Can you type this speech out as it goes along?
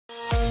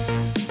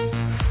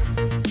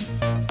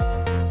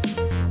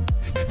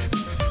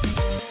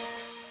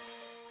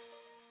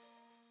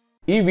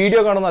ഈ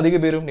വീഡിയോ കാണുന്ന അധിക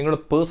പേരും നിങ്ങളുടെ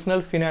പേഴ്സണൽ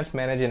ഫിനാൻസ്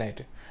മാനേജ്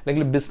ചെയ്യാനായിട്ട്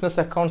അല്ലെങ്കിൽ ബിസിനസ്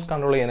അക്കൗണ്ട്സ്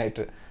കൺട്രോൾ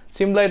ചെയ്യാനായിട്ട്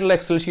സിമ്പിൾ ആയിട്ടുള്ള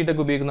എക്സൽ ഷീറ്റ്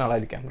ഒക്കെ ഉപയോഗിക്കുന്ന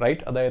ആളായിരിക്കാം,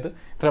 റൈറ്റ്? അതായത്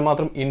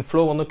ഇത്രമാത്രം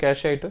ഇൻഫ്ലോ വന്നു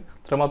ക്യാഷ് ആയിട്ട്,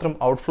 ഇത്രമാത്രം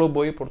ഔട്ട്ഫ്ലോ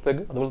പോയി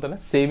പുറത്തേക്ക്, അതുപോലെ തന്നെ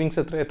സേവിങ്സ്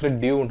എത്ര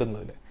ഡ്യൂ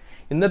ഉണ്ടെന്നതിൽ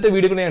ഇന്നത്തെ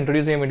വീഡിയോ ഞാൻ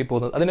ഇൻട്രൊഡ്യൂസ് ചെയ്യാൻ വേണ്ടി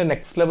പോകുന്നത് അതിൻ്റെ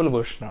next level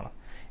വേർഷനാണ്,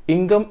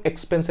 income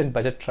expense and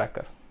budget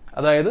tracker.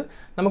 അതായത്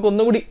നമുക്ക്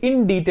ഒന്നുകൂടി ഇൻ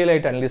ഡീറ്റെയിൽ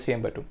ആയിട്ട് അനലൈസ്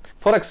ചെയ്യാൻ പറ്റും.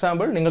 ഫോർ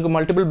എക്സാമ്പിൾ, നിങ്ങൾക്ക്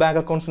മൾട്ടിപ്പിൾ ബാങ്ക്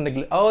അക്കൗണ്ട്സ്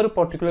ഉണ്ടെങ്കിൽ ആ ഒരു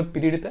പർട്ടിക്കുലർ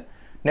പീരീഡിത്തെ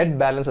നെറ്റ്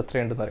ബാലൻസ്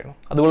എത്രയുണ്ടെന്ന് അറിയണം.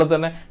 അതുപോലെ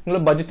തന്നെ നിങ്ങൾ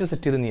ബജറ്റ്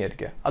സെറ്റ് ചെയ്ത്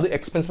വിചാരിക്കുക, അത്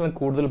എക്സ്പെൻസിന്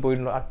കൂടുതൽ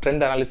പോയിട്ടുണ്ടോ, ആ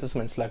ട്രെൻഡ് അനാലിസിസ്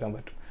മനസ്സിലാക്കാൻ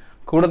പറ്റും.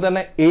 കൂടെ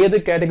തന്നെ ഏത്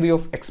കാറ്റഗറി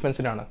ഓഫ്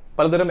എക്സ്പെൻസിനാണ്,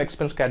 പലതരം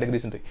എക്സ്പെൻസ്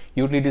കാറ്റഗറീസ് ഉണ്ട്,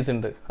 യൂട്ടിലിറ്റീസ്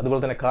ഉണ്ട്, അതുപോലെ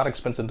തന്നെ കാർ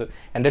എക്സ്പെൻസ് ഉണ്ട്,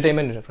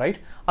 എന്റർടൈൻമെന്റ് ഉണ്ട്, റൈറ്റ്?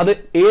 അത്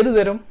ഏത്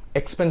തരം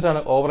എക്സ്പെൻസ്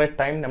ആണ് ഓവർ എ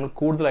ടൈം നമ്മൾ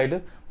കൂടുതലായിട്ട്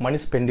മണി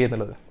സ്പെൻഡ്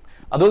ചെയ്യുന്നുള്ളത്.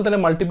 അതുപോലെ തന്നെ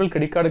മൾട്ടിപ്പിൾ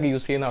ക്രെഡിറ്റ് കാർഡ് ഒക്കെ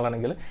യൂസ് ചെയ്യുന്ന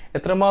ആളാണെങ്കിൽ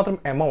എത്രമാത്രം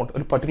എമൗണ്ട്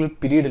ഒരു പർട്ടിക്കുലർ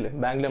പീരീഡിൽ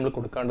ബാങ്കിൽ നമ്മൾ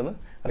കൊടുക്കാണ്ടെന്ന്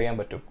അറിയാൻ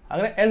പറ്റും.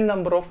 അങ്ങനെ N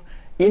number of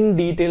in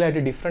detail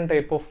ആയിട്ട് ഡിഫറെൻറ്റ്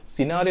ടൈപ്പ് ഓഫ്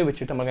സിനാരിയോ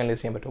വെച്ചിട്ട് നമുക്ക്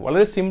അനലൈസ് ചെയ്യാൻ പറ്റും.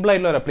 വളരെ സിമ്പിൾ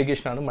ആയിട്ടുള്ള ഒരു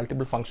ആപ്ലിക്കേഷനാണ്,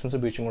 മൾട്ടിപ്പിൾ ഫംഗ്ഷൻസ്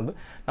ഉപയോഗിച്ചുകൊണ്ട്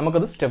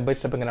നമുക്കത് സ്റ്റെപ്പ് ബൈ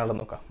സ്റ്റെപ്പ്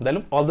എങ്ങനെയാണെന്ന് നോക്കാം.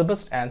 എന്തായാലും all the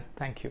best and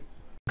thank you.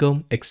 Income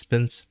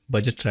expense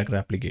budget tracker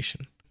application.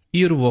 ഈ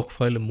ഒരു വർക്ക്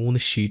ഫയലിൽ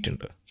 3 ഷീറ്റ്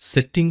ഉണ്ട്: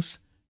 സെറ്റിംഗ്സ്,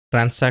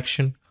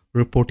 ട്രാൻസാക്ഷൻ,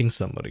 റിപ്പോർട്ടിംഗ്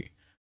സമ്മറി.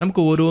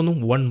 നമുക്ക് ഓരോന്നും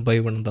 1 by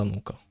 1 എന്താ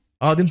നോക്കാം.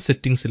 ആദ്യം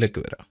സെറ്റിംഗ്സിലേക്ക്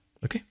വരാം.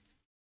 ഓക്കെ,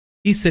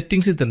 ഈ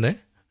സെറ്റിംഗ്സിൽ തന്നെ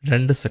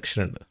 2 സെക്ഷൻ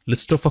ഉണ്ട്: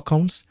 list of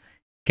accounts,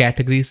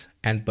 categories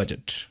and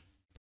budget.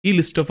 ഈ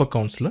ലിസ്റ്റ് ഓഫ്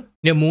അക്കൗണ്ട്സിൽ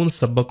ഞാൻ 3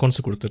 സബ്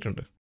അക്കൗണ്ട്സ്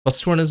കൊടുത്തിട്ടുണ്ട്.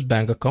 First one is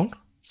bank account,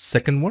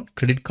 second one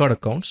credit card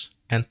accounts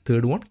and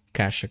third one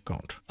cash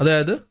account.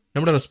 അതായത്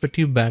നമ്മുടെ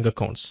റെസ്പെക്റ്റീവ് ബാങ്ക്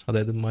അക്കൗണ്ട്സ്,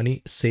 അതായത് മണി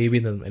സേവ്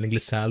ചെയ്യുന്നത്, അല്ലെങ്കിൽ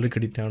സാലറി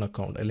ക്രെഡിറ്റ് ആവുന്ന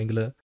account, അല്ലെങ്കിൽ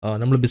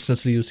നമ്മൾ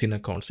ബിസിനസ്സിൽ യൂസ് ചെയ്യുന്ന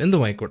അക്കൗണ്ട്സ്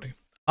എന്തും ആയിക്കോട്ടെ,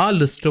 ആ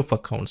ലിസ്റ്റ് ഓഫ്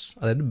അക്കൗണ്ട്സ്,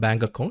 അതായത്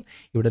ബാങ്ക് അക്കൗണ്ട്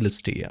ഇവിടെ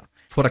ലിസ്റ്റ് ചെയ്യുക.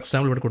 ഫോർ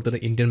എക്സാമ്പിൾ, ഇവിടെ കൊടുത്തിട്ട്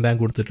ഇന്ത്യൻ ബാങ്ക്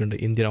കൊടുത്തിട്ടുണ്ട്,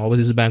 ഇന്ത്യൻ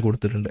ഓവർസീസ് ബാങ്ക്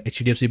കൊടുത്തിട്ടുണ്ട്,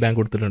 HDFC ബാങ്ക്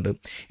കൊടുത്തിട്ടുണ്ട്.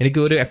 എനിക്ക്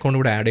ഒരു അക്കൗണ്ട്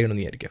ഇവിടെ ആഡ്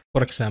ചെയ്യണമെന്ന് വിചാരിക്കാം.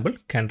 For example,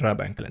 Canara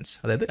bank balance,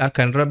 അതായത് ആ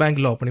കാനറ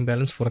ബാങ്കിലെ ഓപ്പണിംഗ്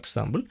ബാലൻസ് ഫോർ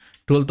എക്സാമ്പിൾ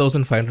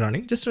 12,500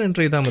 ആണെങ്കിൽ ജസ്റ്റ്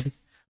എൻ്റർ ചെയ്താൽ മതി.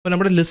 അപ്പോൾ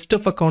നമ്മുടെ ലിസ്റ്റ്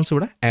ഓഫ് അക്കൗണ്ട്സ്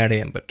ഇവിടെ ആഡ്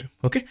ചെയ്യാൻ പറ്റും.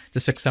 ഓക്കെ,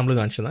 ജസ്റ്റ് എക്സാമ്പിൾ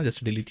കാണിച്ചു തന്നാൽ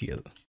ജസ്റ്റ് ഡിലീറ്റ്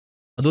ചെയ്തത്.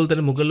 അതുപോലെ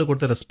തന്നെ മുകളിൽ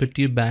കൊടുത്ത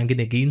റെസ്പെക്റ്റീവ്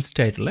ബാങ്കിന് എഗെയിൻസ്റ്റ്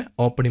ആയിട്ടുള്ള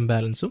ഓപ്പണിംഗ്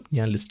ബാലൻസും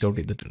ഞാൻ ലിസ്റ്റ് ഔട്ട്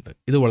ചെയ്തിട്ടുണ്ട്.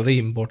 ഇത് വളരെ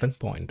ഇമ്പോർട്ടൻറ്റ്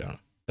പോയിന്റ് ആണ്.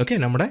 ഓക്കെ,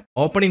 നമ്മുടെ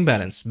ഓപ്പണിംഗ്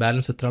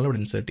ബാലൻസ് എത്ര ആൾ ഇവിടെ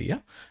ഇൻസേർട്ട് ചെയ്യുക.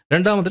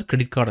 രണ്ടാമത്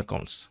credit card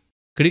accounts.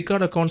 Credit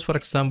card accounts for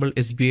example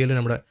SBIയിൽ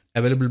നമ്മുടെ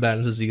അവൈലബിൾ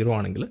ബാലൻസ് 0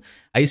 ആണെങ്കിൽ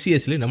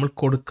ICICIയിൽ നമ്മൾ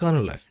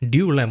കൊടുക്കാനുള്ള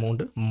ഡ്യൂ ഉള്ള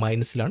എമൗണ്ട്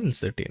മൈനസിലാണ്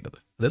ഇൻസേർട്ട് ചെയ്യേണ്ടത്.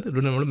 അതായത്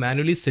നമ്മൾ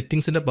മാനുവലി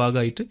സെറ്റിംഗ്സിൻ്റെ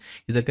ഭാഗമായിട്ട്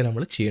ഇതൊക്കെ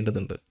നമ്മൾ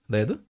ചെയ്യേണ്ടതുണ്ട്.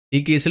 അതായത്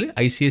ഈ കേസിൽ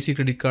ICICI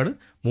ക്രെഡിറ്റ് കാർഡ്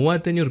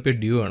 3,500 രൂപ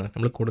ഡ്യൂ ആണ്,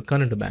 നമ്മൾ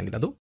കൊടുക്കാനുണ്ട് ബാങ്കിൽ,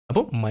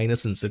 അപ്പോൾ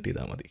മൈനസ് ഇൻസേർട്ട്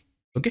ചെയ്താൽ മതി.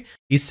 ഓക്കെ,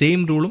 ഈ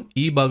സെയിം റൂളും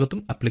ഈ ഭാഗത്തും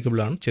അപ്ലിക്കബിൾ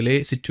ആണ്. ചില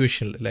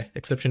സിറ്റുവേഷനിൽ അല്ലേ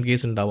എക്സെപ്ഷൻ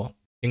കേസ് ഉണ്ടാവാം.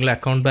 നിങ്ങളുടെ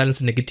അക്കൗണ്ട്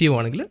ബാലൻസ് നെഗറ്റീവ്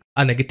ആണെങ്കിൽ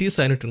ആ നെഗറ്റീവ്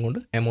സൈൻ ഇട്ടുകൊണ്ട്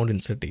എമൗണ്ട്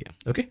ഇൻസേർട്ട് ചെയ്യാം.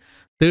 Okay,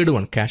 third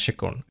one cash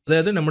account.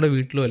 അതായത് നമ്മുടെ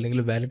വീട്ടിലോ അല്ലെങ്കിൽ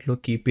വാലറ്റിലോ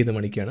കീപ്പ് ചെയ്ത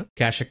മണിക്കാണ്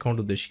ക്യാഷ്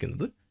അക്കൗണ്ട്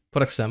ഉദ്ദേശിക്കുന്നത്.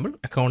 ഫോർ എക്സാമ്പിൾ,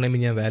 അക്കൗണ്ട് നെയിം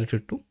ഞാൻ വാലറ്റ്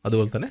ഇട്ടു,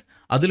 അതുപോലെ തന്നെ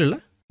അതിലുള്ള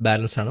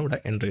ബാലൻസ് ആണ് ഇവിടെ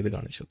എൻ്റർ ചെയ്ത്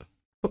കാണിച്ചത്.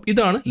 അപ്പം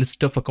ഇതാണ്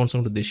ലിസ്റ്റ് ഓഫ് അക്കൗണ്ട്സ്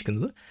കൊണ്ട്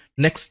ഉദ്ദേശിക്കുന്നത്.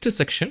 Next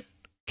section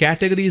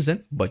categories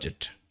and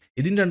budget.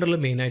 ഇതിൻ്റെ അണ്ടറിൽ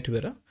മെയിനായിട്ട്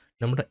വരാം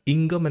നമ്മുടെ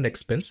ഇൻകം ആൻഡ്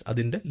എക്സ്പെൻസ്,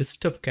 അതിൻ്റെ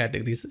list of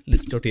categories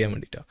list out ചെയ്യാൻ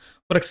വേണ്ടിയിട്ടാണ്.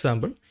 ഫോർ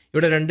എക്സാമ്പിൾ,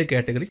 ഇവിടെ 2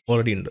 കാറ്റഗറി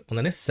ഓൾറെഡി ഉണ്ട്.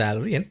 ഒന്നെ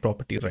സാലറി ആൻഡ്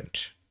പ്രോപ്പർട്ടി റെൻറ്റ്.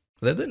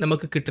 അതായത്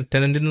നമുക്ക്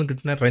ടെനൻറ്റിൽ നിന്ന്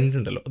കിട്ടുന്ന റെൻറ്റ്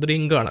ഉണ്ടല്ലോ, അതൊരു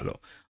ഇൻകം ആണല്ലോ,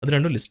 അത്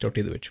രണ്ടും ലിസ്റ്റ് ഔട്ട്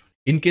ചെയ്ത് വെച്ചു.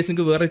 ഇൻ കേസ്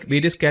നിങ്ങൾക്ക് വേറെ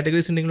വേരിയസ്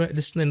കാറ്റഗറീസ് ഉണ്ടെങ്കിൽ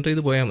ജസ്റ്റ് എൻ്റർ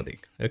ചെയ്ത് പോയാൽ മതി.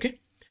 ഓക്കെ,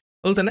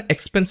 അതുപോലെ തന്നെ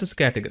എക്സ്പെൻസസ്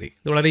കാറ്റഗറി,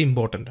 ഇത് വളരെ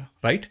ഇമ്പോർട്ടൻ്റ് ആണ്,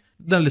 റൈറ്റ്?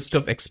 ഇതാണ് list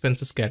of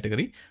expenses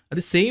category. At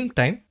the same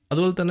time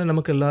അതുപോലെ തന്നെ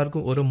നമുക്ക്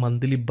എല്ലാവർക്കും ഓരോ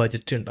മന്ത്ലി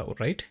ബജറ്റ് ഉണ്ടാവും,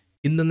 റൈറ്റ്?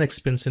 ഇന്നെന്ന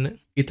എക്സ്പെൻസിന്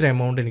ഇത്ര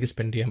എമൗണ്ട് എനിക്ക്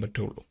സ്പെൻഡ് ചെയ്യാൻ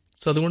പറ്റുള്ളൂ.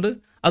 സോ അതുകൊണ്ട്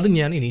അത്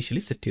ഞാൻ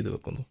ഇനീഷ്യലി സെറ്റ് ചെയ്ത്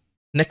വെക്കുന്നു.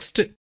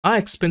 നെക്സ്റ്റ്, ആ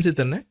എക്സ്പെൻസിൽ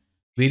തന്നെ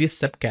വേരിയസ്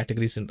സബ്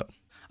കാറ്റഗറീസ് ഉണ്ടാവും.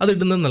 അത്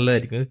ഇടുന്നത്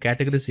നല്ലതായിരിക്കും,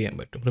 കാറ്റഗറീസ് ചെയ്യാൻ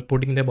പറ്റും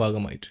റിപ്പോർട്ടിങ്ങിൻ്റെ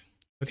ഭാഗമായിട്ട്.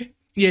 ഓക്കെ,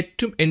 ഈ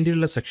ഏറ്റവും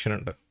എൻഡിലുള്ള സെക്ഷൻ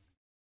ഉണ്ട്,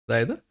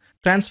 അതായത്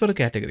ട്രാൻസ്ഫർ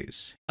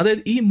കാറ്റഗറീസ്.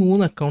 അതായത് ഈ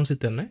 3 അക്കൗണ്ട്സിൽ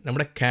തന്നെ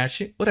നമ്മുടെ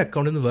ക്യാഷ് ഒരു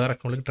അക്കൗണ്ടിൽ നിന്ന് വേറെ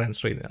അക്കൗണ്ടിലേക്ക്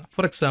ട്രാൻസ്ഫർ ചെയ്യുന്നതാണ്.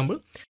 ഫോർ എക്സാമ്പിൾ,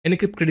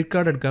 എനിക്ക് ക്രെഡിറ്റ്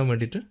കാർഡ് എടുക്കാൻ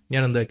വേണ്ടിയിട്ട്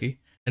ഞാൻ എന്താക്കി,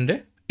 എൻ്റെ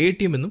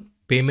ATM നിന്നും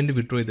പേയ്മെൻറ്റ്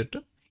വിഡ്രോ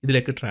ചെയ്തിട്ട്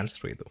ഇതിലേക്ക്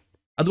ട്രാൻസ്ഫർ ചെയ്തു.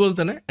 അതുപോലെ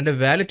തന്നെ എൻ്റെ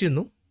വാലറ്റിൽ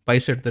നിന്നും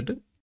പൈസ എടുത്തിട്ട്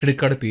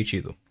ക്രെഡിറ്റ് കാർഡ് പേ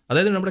ചെയ്തു.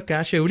 അതായത് നമ്മുടെ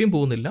ക്യാഷ് എവിടെയും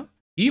പോകുന്നില്ല,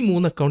 ഈ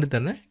 3 അക്കൗണ്ടിൽ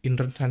തന്നെ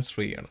ഇൻ്റർ ട്രാൻസ്ഫർ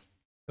ചെയ്യാണ്.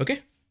 ഓക്കെ,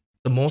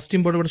 മോസ്റ്റ്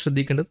ഇമ്പോർട്ടൻ്റ് ഇവിടെ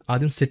ശ്രദ്ധിക്കേണ്ടത്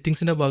ആദ്യം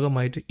സെറ്റിംഗ്സിൻ്റെ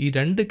ഭാഗമായിട്ട് ഈ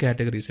 2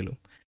 കാറ്റഗറീസിലും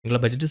നിങ്ങളെ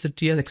ബജറ്റ് സെറ്റ്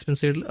ചെയ്യുക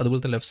എക്സ്പെൻസ് സൈഡിൽ, അതുപോലെ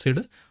തന്നെ ലെഫ്റ്റ്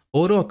സൈഡ്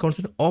ഓരോ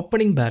അക്കൗണ്ട്സിൻ്റെ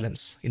ഓപ്പണിംഗ്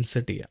ബാലൻസ്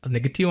ഇൻസെർട്ട് ചെയ്യുക. അത്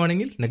നെഗറ്റീവ്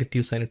ആണെങ്കിൽ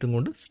നെഗറ്റീവ് സൈൻ ഇട്ടും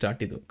കൊണ്ട് സ്റ്റാർട്ട്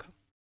ചെയ്ത് വെക്കാം.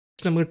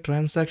 നമുക്ക്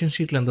ട്രാൻസാക്ഷൻ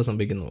ഷീറ്റിൽ എന്താ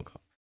സംഭവിക്കുന്നത് നോക്കാം.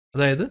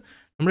 അതായത്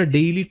നമ്മുടെ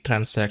daily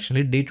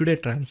transaction, day to day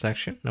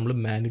transaction നമ്മൾ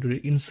മാനുവലി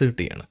ഇൻസേർട്ട്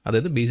ചെയ്യണം.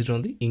 അതായത് based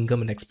on the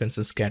income and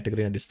expenses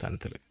category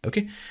അടിസ്ഥാനത്തിൽ.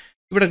 ഓക്കെ,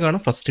 ഇവിടെ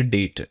കാണാം first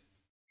date,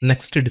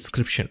 next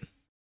description,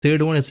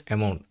 third one is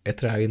amount,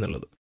 എത്ര ആയി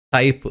എന്നുള്ളത്,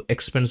 ടൈപ്പ്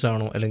എക്സ്പെൻസ്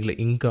ആണോ അല്ലെങ്കിൽ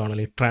ഇൻകം ആണോ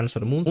അല്ലെങ്കിൽ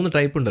ട്രാൻസ്ഫർ. 3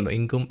 ടൈപ്പ് ഉണ്ടല്ലോ,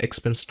 ഇൻകം,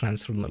 എക്സ്പെൻസ്,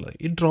 ട്രാൻസ്ഫർ എന്നുള്ളത്.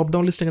 ഈ ഡ്രോപ്പ്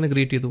ഡൗൺ ലിസ്റ്റ് എങ്ങനെ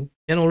ക്രിയേറ്റ് ചെയ്തു?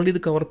 ഞാൻ ഓൾറെഡി ഇത്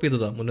കവർ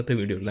ചെയ്തതാണ് മുന്നത്തെ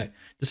വീഡിയോ അല്ലേ.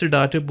 ജസ്റ്റ്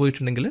ഡാറ്റ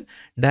പോയിട്ടുണ്ടെങ്കിൽ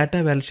ഡാറ്റ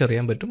വാല്യൂസ്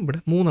അറിയാൻ പറ്റും. ഇവിടെ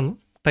 3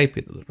 ടൈപ്പ്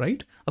ചെയ്തത്,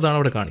 റൈറ്റ്? അതാണ്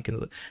അവിടെ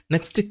കാണിക്കുന്നത്.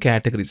 Next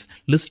categories,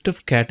 list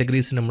of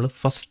categories നമ്മൾ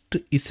ഫസ്റ്റ്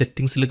ഈ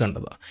സെറ്റിംഗ്സിൽ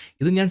കണ്ടതാണ്.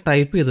 ഇത് ഞാൻ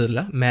ടൈപ്പ്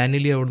ചെയ്തതല്ല,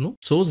 മാനുവലി അവിടുന്ന്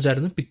സോഴ്സ്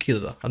ഡാറ്റ നിന്ന് പിക്ക്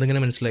ചെയ്തതാണ്.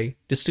 അതെങ്ങനെ മനസ്സിലായി?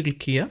 ജസ്റ്റ്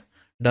ക്ലിക്ക് ചെയ്യുക,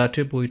 ഡാറ്റ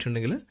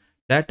പോയിട്ടുണ്ടെങ്കിൽ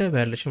ഡാറ്റ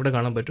വാലിഡേഷൻ ഇവിടെ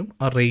കാണാൻ പറ്റും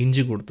ആ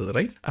റേഞ്ച് കൊടുത്തത്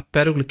റൈറ്റ്.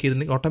 അപ്പാരോ ക്ലിക്ക്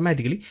ചെയ്തിട്ടുണ്ടെങ്കിൽ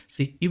ഓട്ടോമാറ്റിക്കലി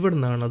ഇവിടെ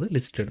നിന്നാണ് അത്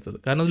ലിസ്റ്റ് എടുത്തത്.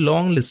 കാരണം അത്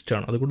ലോങ് ലിസ്റ്റ്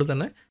ആണ്, അതുകൊണ്ട്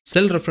തന്നെ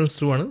സെൽ റെഫറൻസ്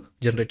ത്രൂ ആണ്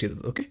ജനറേറ്റ്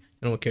ചെയ്തത്. ഓക്കെ,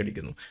 ഞാൻ ഓക്കെ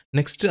അടിക്കുന്നു.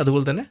 നെക്സ്റ്റ്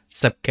അതുപോലെ തന്നെ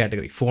സബ്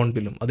കാറ്റഗറി ഫോൺ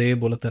ബില്ലും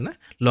അതേപോലെ തന്നെ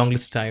ലോങ്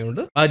ലിസ്റ്റ്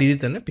ആയതുകൊണ്ട് ആ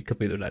രീതിയിൽ തന്നെ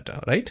പിക്കപ്പ് ചെയ്തു ഡാറ്റ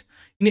റൈറ്റ്.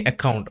 ഇനി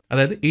അക്കൗണ്ട്,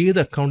 അതായത് ഏത്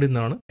അക്കൗണ്ടിൽ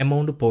നിന്നാണ്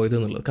എമൗണ്ട് പോയത്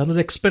എന്നുള്ളത്. കാരണം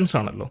ഇത് എക്സ്പെൻസ്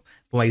ആണല്ലോ.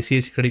 ഇപ്പോൾ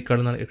ICICI credit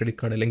card credit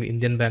card, അല്ലെങ്കിൽ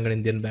ഇന്ത്യൻ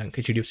ബാങ്ക്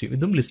HDFC,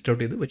 ഇതും ലിസ്റ്റ്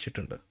ഔട്ട് ചെയ്ത്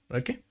വെച്ചിട്ടുണ്ട്.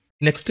 ഓക്കെ,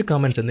 നെക്സ്റ്റ്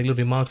കമൻറ്റ്സ്, എന്തെങ്കിലും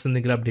റിമാർക്സ്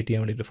എന്തെങ്കിലും അപ്ഡേറ്റ്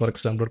ചെയ്യാൻ വേണ്ടിയിട്ട്. For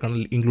example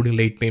including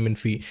late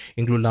payment fee,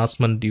 include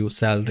last month due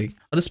salary,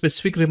 അത്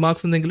സ്പെസിഫിക്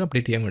റിമാർക്സ് എന്തെങ്കിലും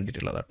അപ്ഡേറ്റ് ചെയ്യാൻ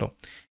വേണ്ടിയിട്ടുള്ളത് കേട്ടോ.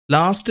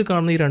 ലാസ്റ്റ്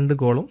കാണുന്ന ഈ 2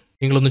 കോളം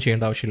നിങ്ങളൊന്നും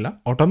ചെയ്യേണ്ട ആവശ്യമില്ല.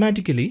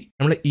 ഓട്ടോമാറ്റിക്കലി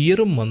നമ്മൾ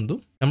ഇയറും മന്തും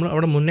നമ്മൾ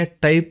അവിടെ മുന്നേ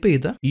ടൈപ്പ്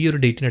ചെയ്ത ഈ ഒരു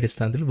ഡേറ്റിൻ്റെ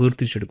അടിസ്ഥാനത്തിൽ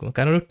വേർതിരിച്ചെടുക്കുന്നു.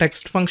 കാരണം ഒരു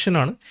ടെക്സ്റ്റ് ഫംഗ്ഷൻ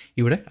ആണ്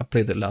ഇവിടെ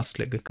അപ്ലൈ ചെയ്തത്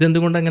ലാസ്റ്റിലേക്ക്.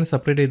 ഇതെന്തുകൊണ്ട് അങ്ങനെ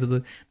സെപ്പറേറ്റ് ചെയ്തത്?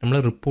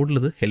 നമ്മളെ റിപ്പോർട്ടിൽ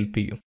ഇത് ഹെൽപ്പ്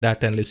ചെയ്യും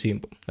ഡാറ്റ അനലൈസ്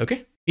ചെയ്യുമ്പോൾ. ഓക്കെ,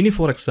 ഇനി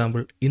ഫോർ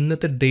എക്സാമ്പിൾ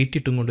ഇന്നത്തെ ഡേറ്റ്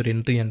ഇട്ടും കൊണ്ട് ഒരു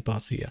എൻട്രി ഞാൻ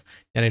പാസ് ചെയ്യുക.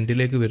 ഞാൻ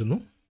എൻഡിലേക്ക് വരുന്നു,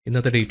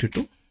 ഇന്നത്തെ ഡേറ്റ്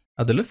ഇട്ടു,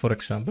 അതിൽ ഫോർ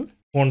എക്സാമ്പിൾ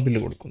ഫോൺ ബില്ല്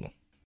കൊടുക്കുന്നു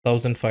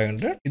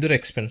 1500. ഇതൊരു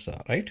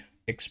എക്സ്പെൻസാണ് right.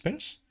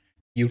 Expense,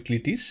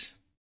 utilities,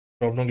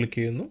 drop down click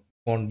ചെയ്യുന്നു,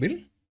 ഫോൺ ബിൽ,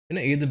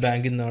 പിന്നെ ഏത്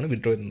ബാങ്കിൽ നിന്നാണ്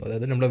വിഡ്രോ ചെയ്യുന്നത്,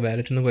 അതായത് നമ്മുടെ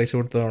വാലറ്റിൽ നിന്ന് പൈസ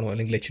കൊടുത്തതാണോ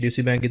അല്ലെങ്കിൽ HDFC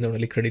ബാങ്കിൽ നിന്നാണോ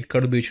അല്ലെങ്കിൽ ക്രെഡിറ്റ്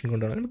കാർഡ്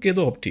ഉപയോഗിച്ചുകൊണ്ടാണോ, നമുക്ക്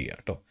ഏതോ ഓപ്റ്റ് ചെയ്യാം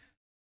കേട്ടോ.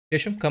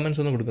 ശേഷം കമൻസ്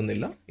ഒന്നും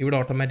കൊടുക്കുന്നില്ല. ഇവിടെ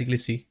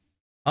ഓട്ടോമാറ്റിക്കലി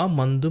ആ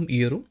മന്തും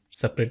ഇയറും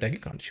സെപ്പറേറ്റ് ആക്കി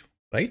കാണിച്ചു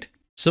റൈറ്റ്.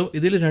 സോ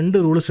ഇതിൽ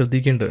 2 റൂൾ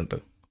ശ്രദ്ധിക്കേണ്ടതുണ്ട്.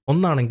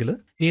 ഒന്നാണെങ്കിൽ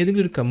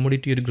ഏതെങ്കിലും ഒരു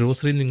കമ്മോഡിറ്റി ഒരു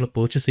ഗ്രോസറി നിങ്ങൾ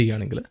പർച്ചേസ്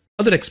ചെയ്യുകയാണെങ്കിൽ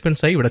അതൊരു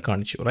എക്സ്പെൻസായി ഇവിടെ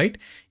കാണിച്ചു റൈറ്റ്.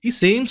 ഈ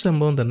സെയിം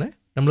സംഭവം തന്നെ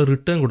നമ്മൾ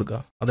റിട്ടേൺ കൊടുക്കുക,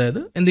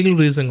 അതായത് എന്തെങ്കിലും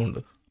റീസൺ കൊണ്ട്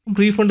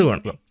റീഫണ്ട്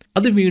വേണമല്ലോ,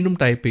 അത് വീണ്ടും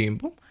ടൈപ്പ്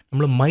ചെയ്യുമ്പോൾ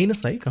നമ്മൾ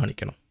മൈനസായി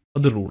കാണിക്കണം.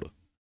 അത് റൂള്.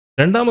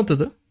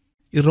 രണ്ടാമത്തത്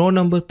ഈ റോ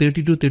നമ്പർ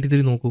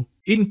 3233 നോക്കൂ.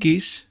 ഇൻ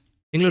കേസ്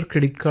നിങ്ങളൊരു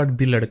ക്രെഡിറ്റ് കാർഡ്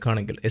ബിൽ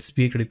എടുക്കുകയാണെങ്കിൽ,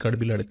 SBI ക്രെഡിറ്റ് കാർഡ്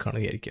ബിൽ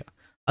എടുക്കുകയാണെങ്കിൽ ആയിരിക്കുക,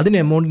 അതിന്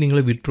എമൗണ്ട് നിങ്ങൾ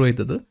വിഡ്രോ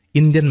ചെയ്തത്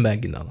ഇന്ത്യൻ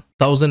ബാങ്കിൽ നിന്നാണ്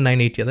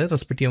 1980, അതായത്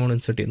റെസ്പെക്റ്റീവ് എമൗണ്ട്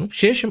ഇൻസെർട്ട് ചെയ്യുന്നു.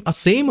 ശേഷം ആ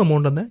സെയിം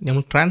എമൗണ്ട് തന്നെ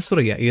നമ്മൾ ട്രാൻസ്ഫർ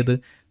ചെയ്യുക ഏത്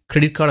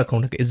ക്രെഡിറ്റ് കാർഡ്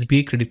അക്കൗണ്ടിലേക്ക്,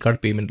 SBI ക്രെഡിറ്റ് കാർഡ്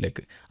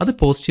പേയ്മെൻറ്റിലേക്ക്. അത്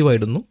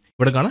പോസിറ്റീവായിടുന്നു.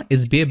 ഇവിടെ കാണാം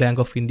SBI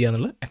ബാങ്ക് ഓഫ് ഇന്ത്യ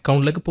എന്നുള്ള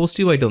അക്കൗണ്ടിലേക്ക്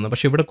പോസിറ്റീവായിട്ട് വന്നു.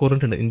 പക്ഷേ ഇവിടെ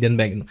കുറഞ്ഞിട്ടുണ്ട് ഇന്ത്യൻ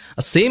ബാങ്കിൽ നിന്ന്.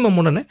 ആ സെയിം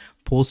എമൗണ്ട് തന്നെ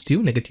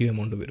പോസിറ്റീവ് നെഗറ്റീവ്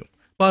എമൗണ്ട് വരും.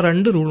 അപ്പോൾ ആ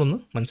 2 റൂളൊന്ന്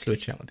മനസ്സിൽ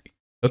വെച്ചാൽ മതി.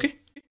 ഓക്കെ,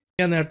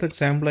 ഞാൻ നേരത്തെ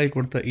സാമ്പിളായി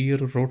കൊടുത്ത ഈ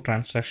ഒരു റോ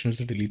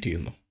ട്രാൻസാക്ഷൻസ് ഡിലീറ്റ്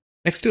ചെയ്യുന്നു.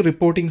 Next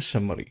reporting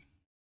summary.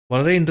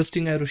 വളരെ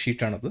ഇൻട്രസ്റ്റിംഗ് ആയ ഒരു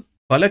ഷീറ്റാണത്.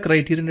 പല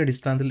ക്രൈറ്റീരിയൻ്റെ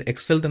അടിസ്ഥാനത്തിൽ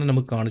എക്സൽ തന്നെ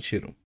നമുക്ക് കാണിച്ചു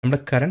തരും നമ്മുടെ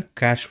current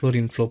cash flow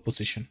inflow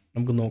position.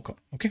 നമുക്ക് നോക്കാം.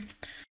 ഓക്കെ,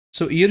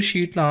 സോ ഈ ഒരു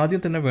ഷീറ്റിൽ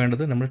ആദ്യം തന്നെ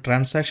വേണ്ടത് നമ്മൾ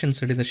ട്രാൻസാക്ഷൻസ്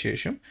എടുത്ത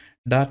ശേഷം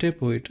ഡാറ്റയിൽ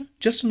പോയിട്ട്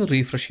ജസ്റ്റ് ഒന്ന്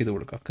റീഫ്രഷ് ചെയ്ത്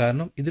കൊടുക്കുക.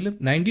 കാരണം ഇതിൽ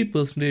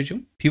 90%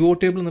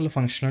 പിവോട്ട് ടേബിൾ എന്നുള്ള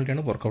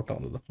ഫംഗ്ഷനാലിറ്റിയാണ് വർക്കൗട്ട്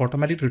ആവുന്നത്.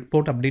 ഓട്ടോമാറ്റിക്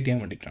റിപ്പോർട്ട് അപ്ഡേറ്റ്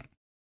ചെയ്യാൻ വേണ്ടിയിട്ടാണ്.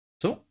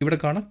 സോ ഇവിടെ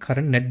കാണാം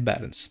കറണ്ട് നെറ്റ്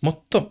ബാലൻസ്,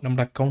 മൊത്തം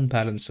നമ്മുടെ അക്കൗണ്ട്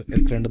ബാലൻസ്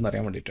എത്രയുണ്ടെന്ന്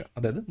അറിയാൻ വേണ്ടിയിട്ട്.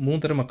 അതായത് 3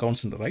 തരം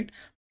അക്കൗണ്ട്സ് ഉണ്ട് right.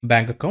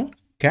 Bank account,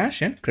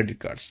 cash and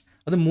credit cards.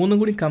 അത് 3ഉം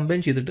കൂടി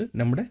കമ്പൈൻ ചെയ്തിട്ട്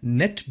നമ്മുടെ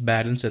നെറ്റ്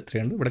ബാലൻസ്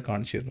എത്രയാണ് ഇവിടെ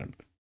കാണിച്ചു തരുന്നുണ്ട്.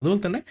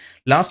 അതുപോലെ തന്നെ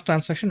ലാസ്റ്റ്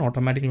ട്രാൻസാക്ഷൻ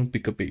ഓട്ടോമാറ്റിക്കലി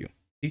പിക്കപ്പ് ചെയ്യും.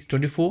 ഈ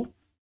 24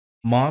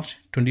 മാർച്ച്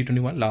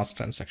 2021 ലാസ്റ്റ്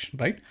ട്രാൻസാക്ഷൻ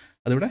റൈറ്റ്,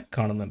 അതിവിടെ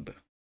കാണുന്നുണ്ട്.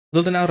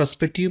 അതുപോലെ തന്നെ ആ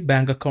റെസ്പെക്റ്റീവ്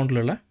ബാങ്ക്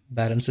അക്കൗണ്ടിലുള്ള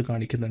ബാലൻസ്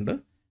കാണിക്കുന്നുണ്ട്,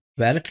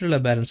 വാലറ്റിലുള്ള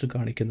ബാലൻസ്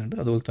കാണിക്കുന്നുണ്ട്.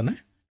 അതുപോലെ തന്നെ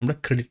നമ്മുടെ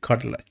ക്രെഡിറ്റ്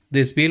കാർഡിലുള്ള ഇത്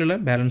SBIയിലുള്ള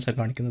ബാലൻസാണ്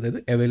കാണിക്കുന്നത്, അതായത്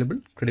അവൈലബിൾ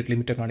ക്രെഡിറ്റ്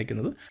ലിമിറ്റാണ്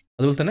കാണിക്കുന്നത്.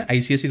 അതുപോലെ തന്നെ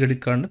ICICI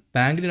ക്രെഡിറ്റ് കാർഡിന്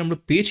ബാങ്കിന് നമ്മൾ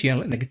പേ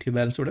ചെയ്യാനുള്ള നെഗറ്റീവ്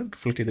ബാലൻസ് ഇവിടെ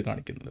റിഫ്ലക്ട് ചെയ്ത്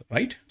കാണിക്കുന്നത്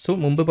റൈറ്റ്. സോ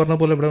മുമ്പ് പറഞ്ഞ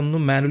പോലെ ഇവിടെ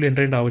ഒന്നും മാനുവലി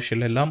എൻ്റർ ചെയ്യേണ്ട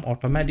ആവശ്യമില്ല. എല്ലാം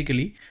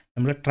ഓട്ടോമാറ്റിക്കലി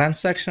നമ്മുടെ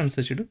ട്രാൻസാക്ഷൻ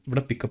അനുസരിച്ചിട്ട്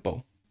ഇവിടെ പിക്കപ്പ്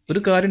ആവും. ഒരു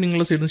കാര്യം നിങ്ങൾ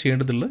സൈഡിൽ നിന്ന്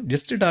ചെയ്യേണ്ടതുള്ള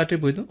ജസ്റ്റ് ഡാറ്റ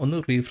പോയിട്ട് ഒന്ന്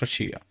റീഫ്രഷ്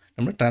ചെയ്യുക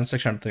നമ്മൾ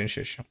ട്രാൻസാക്ഷൻ എടുത്തതിന്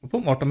ശേഷം.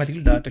 അപ്പം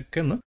ഓട്ടോമാറ്റിക്കലി ഡാറ്റ ഒക്കെ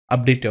ഒന്ന്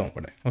അപ്ഡേറ്റ് ആവും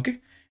ഇവിടെ. ഓക്കെ,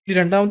 ഈ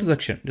രണ്ടാമത്തെ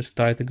സെക്ഷൻ ജസ്റ്റ്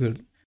താഴത്തേക്ക്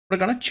വരുന്നു. ഇവിടെ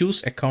കാണാം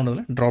ചൂസ് അക്കൗണ്ട്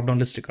എന്നുള്ള ഡ്രോപ്പ് ഡൗൺ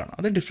ലിസ്റ്റ് കാണാം.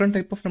 അത് ഡിഫറെൻറ്റ്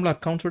ടൈപ്പ് ഓഫ് നമ്മൾ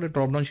അക്കൗണ്ട്സ് ഇവിടെ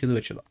ഡ്രോപ്പ് ഡൗൺ ചെയ്ത്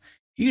വെച്ചതാണ്.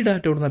 ഈ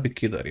ഡാറ്റ ഇവിടെ നിന്ന് പിക്ക്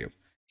ചെയ്ത് അറിയാം.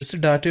 ജസ്റ്റ്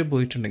ഡാറ്റയിൽ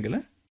പോയിട്ടുണ്ടെങ്കിൽ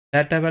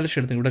ഡാറ്റ വാല്യൂസ്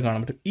എടുത്ത് ഇവിടെ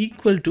കാണാൻ പറ്റും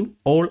ഈക്വൽ ടു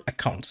ഓൾ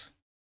അക്കൗണ്ട്സ്.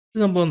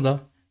 ഇത് സംഭവം എന്താ?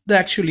 ഇത്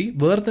ആക്ച്വലി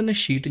വേറെ തന്നെ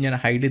ഷീറ്റ് ഞാൻ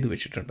ഹൈഡ് ചെയ്ത്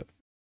വെച്ചിട്ടുണ്ട്.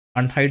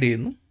 അൺഹൈഡ്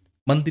ചെയ്യുന്നു,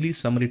 മന്ത്ലി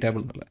സമ്മറി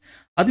ടേബിൾ എന്നുള്ള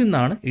അതിൽ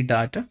നിന്നാണ് ഈ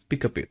ഡാറ്റ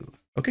പിക്കപ്പ് ചെയ്തത്.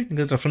 ഓക്കെ,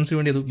 നിങ്ങൾക്ക് റെഫറൻസ്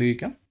വേണ്ടി അത്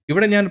ഉപയോഗിക്കാം.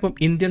 ഇവിടെ ഞാനിപ്പം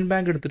ഇന്ത്യൻ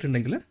ബാങ്ക്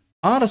എടുത്തിട്ടുണ്ടെങ്കിൽ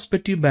ആ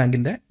റെസ്പെക്റ്റീവ്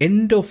ബാങ്കിൻ്റെ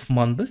എൻഡ് ഓഫ്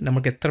മന്ത്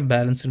നമുക്ക് എത്ര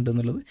ബാലൻസ് ഉണ്ട്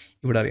എന്നുള്ളത്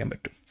ഇവിടെ അറിയാൻ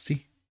പറ്റും. സി,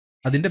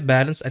 അതിൻ്റെ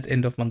balance at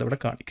end of month ഇവിടെ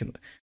കാണിക്കുന്നത്.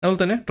 അതുപോലെ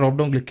തന്നെ ഡ്രോപ്പ്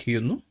ഡൗൺ ക്ലിക്ക്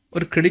ചെയ്യുന്നു,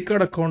 ഒരു ക്രെഡിറ്റ്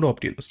കാർഡ് അക്കൗണ്ട്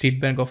ഓപ്റ്റ് ചെയ്യുന്നു,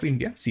 state bank of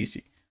India CC.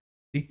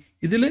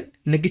 ഇതിൽ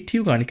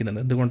നെഗറ്റീവ് കാണിക്കുന്നുണ്ട്.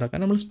 എന്തുകൊണ്ടാക്കാൻ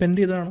നമ്മൾ സ്പെൻഡ്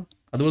ചെയ്തതാണ്.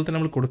 അതുപോലെ തന്നെ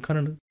നമ്മൾ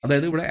കൊടുക്കാനുണ്ട്,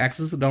 അതായത് ഇവിടെ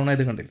ആക്സസ് ഡൗൺ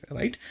ആയത് കണ്ടില്ല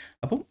റൈറ്റ്.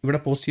 അപ്പം ഇവിടെ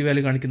പോസിറ്റീവ്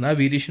വാല്യൂ കാണിക്കുന്ന ആ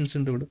വേരിയേഷൻസ്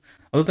ഉണ്ട് ഇവിടെ.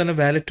 അതുപോലെ തന്നെ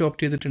വാലറ്റ്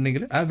ഓപ്റ്റ്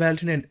ചെയ്തിട്ടുണ്ടെങ്കിൽ ആ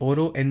വാലറ്റിന്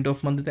ഓരോ എൻഡ്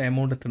ഓഫ് മന്തിൻ്റെ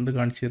എമൗണ്ട് എത്രയുണ്ട്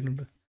കാണിച്ചു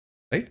തരുന്നുണ്ട്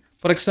റൈറ്റ്.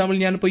 ഫോർ എക്സാമ്പിൾ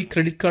ഞാനിപ്പോൾ ഈ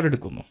ക്രെഡിറ്റ് കാർഡ്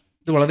എടുക്കുന്നു,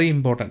 ഇത് വളരെ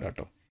ഇമ്പോർട്ടൻ്റ്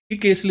ആട്ടോ. ഈ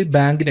കേസിൽ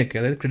ബാങ്കിനൊക്കെ,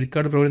 അതായത് ക്രെഡിറ്റ്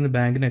കാർഡ് പ്രൊവൈഡ് ചെയ്യുന്ന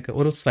ബാങ്കിനൊക്കെ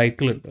ഓരോ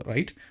സൈക്കിൾ ഉണ്ട്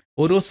റൈറ്റ്.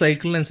 ഓരോ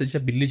സൈക്കിളിനനുസരിച്ച്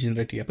ബില്ല്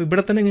ജനറേറ്റ് ചെയ്യുക. അപ്പോൾ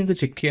ഇവിടെ തന്നെ നിങ്ങൾക്ക്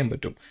ചെക്ക് ചെയ്യാൻ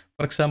പറ്റും.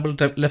 ഫോർ എക്സാമ്പിൾ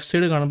ലെഫ്റ്റ്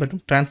സൈഡ് കാണാൻ പറ്റും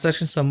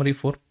ട്രാൻസാക്ഷൻ സമ്മറി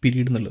ഫോർ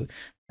പീരീഡ് എന്നുള്ളത്.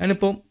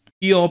 ഞാനിപ്പോൾ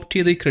ഈ ഓപ്റ്റ്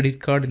ചെയ്ത ഈ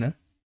ക്രെഡിറ്റ് കാർഡിന്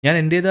ഞാൻ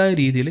എൻ്റേതായ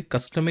രീതിയിൽ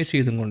കസ്റ്റമൈസ്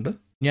ചെയ്തും കൊണ്ട്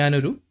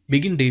ഞാനൊരു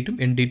ബിഗിൻ ഡേറ്റും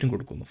എൻഡ് ഡേറ്റും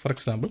കൊടുക്കുന്നു. ഫോർ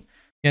എക്സാമ്പിൾ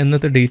ഞാൻ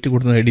ഇന്നത്തെ ഡേറ്റ്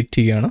കൊടുക്കുന്നത് എഡിറ്റ്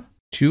ചെയ്യുകയാണ്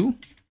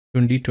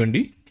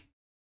 2/2020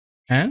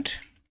 ആൻഡ്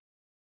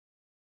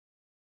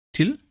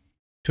ടിൽ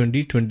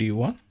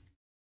 2021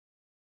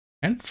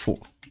 and 4.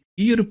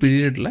 ഈ ഒരു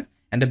പീരീഡിൽ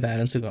എൻ്റെ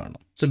ബാലൻസ്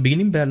കാണണം. സോ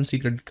ബിഗിനിങ് ബാലൻസ് ഈ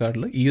ക്രെഡിറ്റ്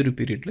കാർഡിൽ ഈ ഒരു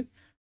പീരീഡിൽ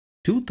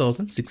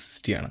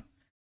 2660 ആണ്.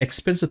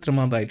 എക്സ്പെൻസ്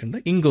എത്രമാത്രമായിട്ടുണ്ട്,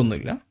 ഇൻകം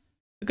ഒന്നുമില്ല.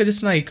 ഇതൊക്കെ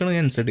ജസ്റ്റ് ഐക്കൺ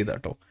ഞാൻ ഇൻസെർട്ട് ചെയ്താൽ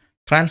കേട്ടോ.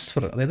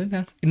 ട്രാൻസ്ഫർ, അതായത്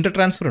ഇൻ്റർ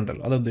ട്രാൻസ്ഫർ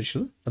ഉണ്ടല്ലോ, അത്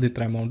ഉദ്ദേശിച്ചത് അത്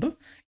ഇത്ര എമൗണ്ട്,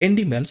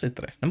 എൻഡിങ് ബാലൻസ്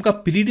ഇത്ര. നമുക്ക് ആ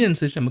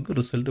പീരീഡിനനുസരിച്ച് നമുക്ക്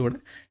റിസൾട്ട് ഇവിടെ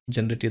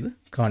ജനറേറ്റ് ചെയ്ത്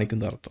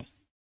കാണിക്കുന്നത് അർത്ഥം.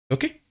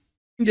 ഓക്കെ,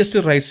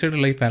 ജസ്റ്റ് റൈറ്റ്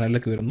സൈഡുള്ള ഈ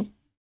പാനലിലേക്ക് വരുന്നു.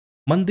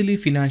 Monthly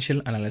financial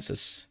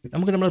analysis.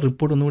 നമുക്ക് നമ്മുടെ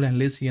റിപ്പോർട്ട് ഒന്നുകൂടി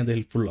അനലൈസ് ചെയ്യാൻ അത്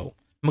ഹെൽപ്ഫുൾ ആവും.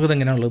 നമുക്കത്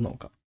എങ്ങനെയാണുള്ളത്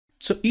നോക്കാം.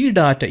 സോ ഈ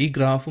ഡാറ്റ, ഈ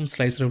ഗ്രാഫും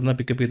സ്ലൈസറും എവിടെ നിന്ന്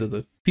പിക്കപ്പ് ചെയ്തത്?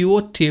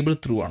 പിവോട്ട് ടേബിൾ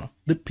ത്രൂ ആണ്.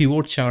 ഇത്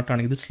പിവോട്ട് ചാർട്ട്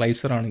ആണെങ്കിൽ, ഇത്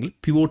സ്ലൈസർ ആണെങ്കിൽ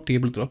pivot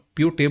table through.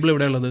 Pivot table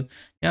എവിടെയുള്ളത്?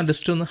 ഞാൻ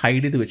ജസ്റ്റ് ഒന്ന്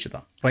ഹൈഡ് ചെയ്ത്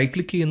വെച്ചതാണ്. റൈറ്റ്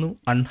ക്ലിക്ക് ചെയ്യുന്നു,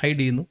 അൺഹൈഡ്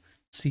ചെയ്യുന്നു,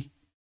 C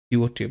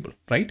pivot table,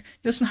 right.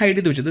 Just hide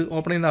ചെയ്ത് വെച്ചത്,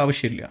 ഓപ്പൺ ചെയ്യേണ്ട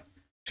ആവശ്യമില്ല.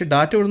 പക്ഷേ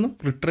ഡാറ്റ ഇവിടെ നിന്ന്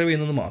റിട്രൈവ്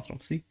ചെയ്യുന്നത് മാത്രം.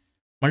 സി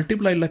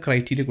മൾട്ടിപ്പിൾ ആയിട്ടുള്ള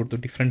ക്രൈറ്റീരിയ കൊടുത്തു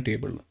ഡിഫറെൻറ്റ്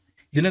ടേബിളിൽ.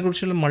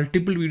 ഇതിനെക്കുറിച്ചുള്ള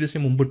മൾട്ടിപ്പിൾ വീഡിയോസ്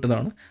ഞാൻ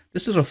മുമ്പിട്ടതാണ്.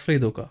 ജസ്റ്റ് റെഫർ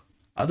ചെയ്ത് നോക്കുക.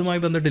 അതുമായി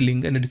ബന്ധപ്പെട്ട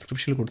ലിങ്ക് എൻ്റെ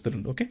ഡിസ്ക്രിപ്ഷനിൽ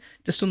കൊടുത്തിട്ടുണ്ട്. ഓക്കെ,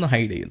 ജസ്റ്റ് ഒന്ന്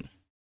ഹൈഡ് ചെയ്യുന്നു.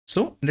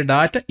 സോ എൻ്റെ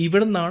ഡാറ്റ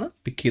ഇവിടെ നിന്നാണ്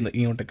പിക്ക് ചെയ്യുന്നത്,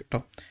 ഇങ്ങോട്ടേക്ക് കേട്ടോ.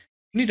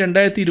 ഇനി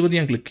 2020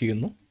 ഞാൻ ക്ലിക്ക്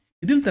ചെയ്യുന്നു.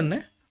 ഇതിൽ തന്നെ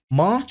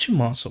മാർച്ച്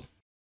മാസം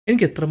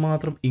എനിക്ക്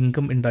എത്രമാത്രം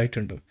ഇൻകം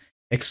ഉണ്ടായിട്ടുണ്ട്,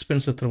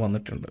 എക്സ്പെൻസ് എത്ര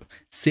വന്നിട്ടുണ്ട്,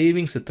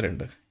 സേവിങ്സ്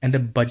എത്രയുണ്ട്, എൻ്റെ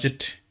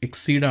ബഡ്ജറ്റ്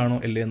എക്സീഡ് ആണോ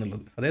അല്ലേ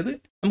എന്നുള്ളത്. അതായത്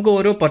നമുക്ക്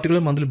ഓരോ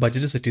പർട്ടിക്കുലർ മന്തിൽ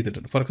ബഡ്ജറ്റ് സെറ്റ്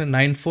ചെയ്തിട്ടുണ്ട്. ഫോർ എക്സാമ്പിൾ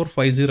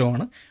 9450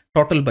 ആണ്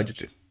total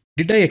budget.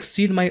 Did I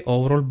exceed my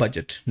overall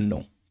budget? No.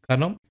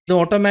 കാരണം ഇത്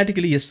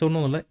ഓട്ടോമാറ്റിക്കലി യെസ് ഓർ നോ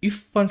എന്നുള്ള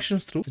ഇഫ്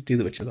ഫംഗ്ഷൻസ് ത്രൂ സെറ്റ്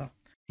ചെയ്ത് വെച്ചതാണ്.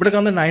 ഇവിടെ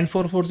കാണുന്ന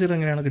 9440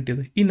 എങ്ങനെയാണ്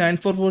കിട്ടിയത്? ഈ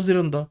 9440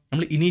 എന്താ?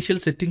 നമ്മൾ ഇനീഷ്യൽ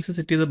സെറ്റിംഗ്സ്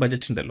സെറ്റ് ചെയ്ത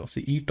ബഡ്ജറ്റ് ഉണ്ടല്ലോ,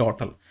 ഈ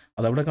ടോട്ടൽ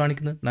അതവിടെ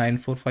കാണിക്കുന്നത്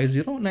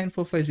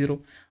 9450.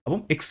 അപ്പം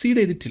എക്സീഡ്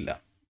ചെയ്തിട്ടില്ല.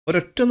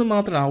 ഒരൊറ്റൊന്ന്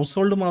മാത്രം, ഹൗസ്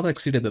ഹോൾഡ് മാത്രം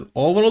എക്സീഡ് ചെയ്തത്.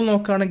 ഓവറോൾ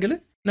നോക്കുകയാണെങ്കിൽ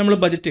നമ്മൾ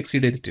ബഡ്ജറ്റ്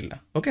എക്സീഡ് ചെയ്തിട്ടില്ല.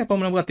 ഓക്കെ,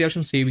 അപ്പം നമുക്ക്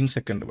അത്യാവശ്യം സേവിങ്സ്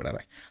ഒക്കെ ഉണ്ട്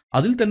ഇവിടെ.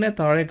 അതിൽ തന്നെ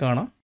താഴെ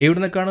കാണാം എവിടെ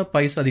നിന്നൊക്കെയാണ്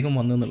പൈസ അധികം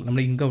വന്നതെന്നുള്ളത്,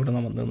 നമ്മുടെ ഇൻകം എവിടെ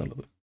നിന്നാണ്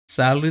വന്നതെന്നുള്ളത്.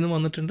 സാലറിയിൽ നിന്ന്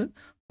വന്നിട്ടുണ്ട്,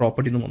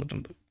 പ്രോപ്പർട്ടിയിൽ നിന്ന്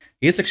വന്നിട്ടുണ്ട്.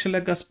 ഏത്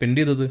സെക്ഷനിലേക്കാണ് സ്പെൻഡ്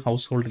ചെയ്തത്?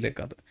 ഹൗസ്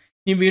ഹോൾഡിലേക്കാണ്.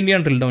 ഇനി വീണ്ടും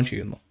ഞാൻ ഡ്രിൽ ഡൗൺ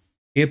ചെയ്യുന്നു.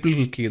 ഏപ്രിൽ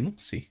ക്ലിക്ക് ചെയ്യുന്നു,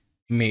 സി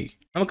മെയ്.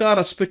 നമുക്ക് ആ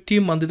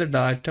റെസ്പെക്റ്റീവ് മന്തിൻ്റെ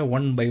ഡാറ്റ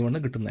 1 by 1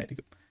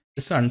 കിട്ടുന്നതായിരിക്കും.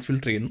 ജസ്റ്റ്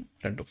അൺഫിൽട്ടർ ചെയ്യുന്നു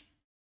രണ്ടും.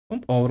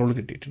 അപ്പം ഓവറോൾ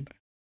കിട്ടിയിട്ടുണ്ട്,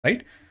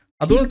 റൈറ്റ്.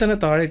 അതുപോലെ തന്നെ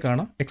താഴെ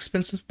കാണാം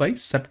എക്സ്പെൻസസ് ബൈ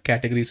സബ്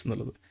കാറ്റഗറീസ്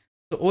എന്നുള്ളത്.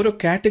 ഓരോ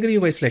കാറ്റഗറി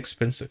വൈസിലെ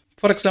എക്സ്പെൻസ്.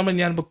 ഫോർ എക്സാമ്പിൾ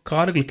ഞാനിപ്പോൾ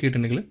കാർ ക്ലിക്ക്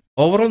ചെയ്തിട്ടുണ്ടെങ്കിൽ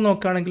ഓവറോൾ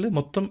നോക്കുകയാണെങ്കിൽ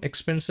മൊത്തം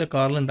എക്സ്പെൻസ്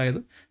കാറിലുണ്ടായത്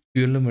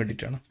ഫ്യൂലിനും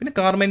വേണ്ടിയിട്ടാണ്. പിന്നെ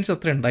കാർ മെയിൻസ്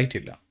അത്ര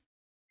ഉണ്ടായിട്ടില്ല.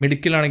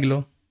 മെഡിക്കലാണെങ്കിലോ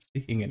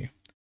ഇങ്ങനെയും.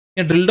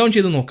 ഞാൻ ഡ്രിൽ ഡൗൺ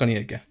ചെയ്ത് നോക്കുകയാണെന്ന്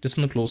വിചാരിക്കാം. ജസ്റ്റ്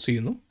ഒന്ന് ക്ലോസ്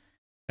ചെയ്യുന്നു.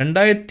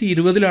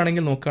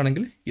 2020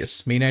 നോക്കുകയാണെങ്കിൽ യെസ്,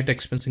 മെയിനായിട്ട്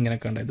എക്സ്പെൻസ്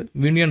ഇങ്ങനെയൊക്കെ ഉണ്ടായത്.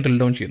 വീണ്ടും ഞാൻ ഡ്രിൽ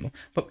ഡൗൺ ചെയ്യുന്നു.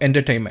 അപ്പം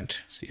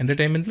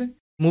എൻ്റർടൈൻമെൻറ്റിൽ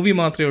മൂവി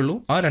മാത്രമേ ഉള്ളൂ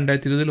ആ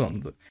 2020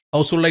 വന്നത്.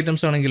 ഹൗസ് ഹോൾഡ്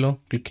ഐറ്റംസ് ആണെങ്കിലോ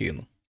ക്ലിക്ക്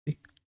ചെയ്യുന്നു,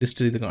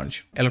 ലിസ്റ്റ് ചെയ്ത്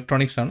കാണിച്ചു.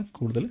 ഇലക്ട്രോണിക്സ് ആണ്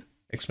കൂടുതൽ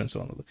എക്സ്പെൻസ്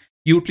വന്നത്.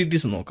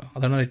 യൂട്ടിലിറ്റീസ് നോക്കാം,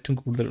 അതാണ് ഏറ്റവും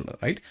കൂടുതലുള്ളത്,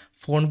 റൈറ്റ്.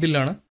 ഫോൺ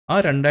ബില്ലാണ് ആ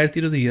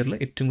 2020 ഇയറിൽ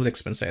ഏറ്റവും കൂടുതൽ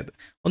എക്സ്പെൻസ് ആയത്.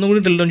 ഒന്നും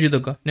കൂടി ഡ്രിൽ ഡൗൺ ചെയ്ത്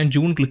നോക്കാം. ഞാൻ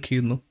ജൂൺ ക്ലിക്ക്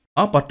ചെയ്യുന്നു.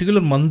 ആ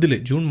പർട്ടിക്കുലർ മന്തിൽ,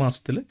 ജൂൺ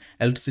മാസത്തിൽ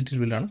ഇലക്ട്രിസിറ്റി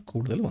ബില്ലാണ്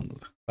കൂടുതൽ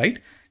വന്നത്,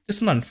 റൈറ്റ്.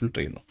 ജസ്റ്റ് ഒന്ന് അൺഫിൽട്ടർ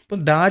ചെയ്യുന്നു. അപ്പോൾ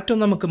ഡാറ്റ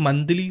നമുക്ക്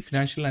മന്ത്ലി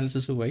ഫിനാൻഷ്യൽ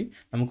അനാലിസിസ് വഴി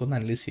നമുക്കൊന്ന്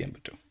അനലൈസ് ചെയ്യാൻ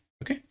പറ്റും.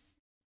 Okay,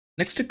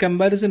 next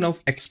comparison of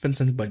expense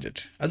and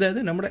budget. അതായത്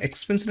നമ്മുടെ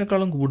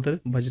എക്സ്പെൻസിനേക്കാളും കൂടുതൽ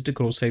ബഡ്ജറ്റ്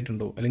ക്രോസ്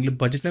ആയിട്ടുണ്ടോ, അല്ലെങ്കിൽ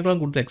ബഡ്ജറ്റിനേക്കാളും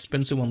കൂടുതൽ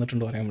എക്സ്പെൻസ്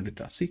വന്നിട്ടുണ്ടോ അറിയാൻ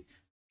വേണ്ടിയിട്ടാണ്.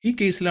 ഈ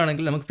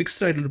കേസിലാണെങ്കിൽ നമുക്ക്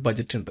ഫിക്സ്ഡ് ആയിട്ടൊരു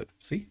ബഡ്ജറ്റ് ഉണ്ട്,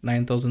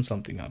 9000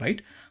 സംതിങ്,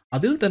 റൈറ്റ്.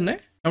 അതിൽ തന്നെ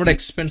നമ്മുടെ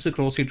എക്സ്പെൻസ്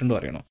ക്രോസ് ചെയ്തിട്ടുണ്ടോ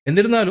അറിയണം.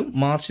 എന്നിരുന്നാലും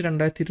മാർച്ച്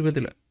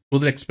 2020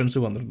 കൂടുതൽ എക്സ്പെൻസ്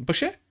വന്നിട്ടുണ്ട്.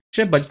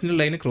 പക്ഷേ ബഡ്ജറ്റിൻ്റെ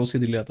ലൈന് ക്രോസ്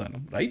ചെയ്തില്ലാത്തതാണ്,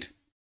 റൈറ്റ്.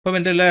 അപ്പം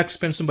എൻ്റെ എല്ലാ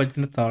എക്സ്പെൻസും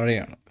ബഡ്ജറ്റിൻ്റെ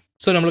താഴെയാണ്.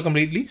 സോ നമ്മൾ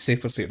കംപ്ലീറ്റ്ലി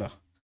സേഫർ സൈഡാണ്.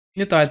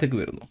 ഇനി താഴത്തേക്ക്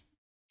വരുന്നു.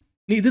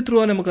 ഇനി ഇത് ത്രൂ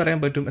നമുക്ക് അറിയാൻ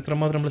പറ്റും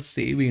എത്രമാത്രം നമ്മൾ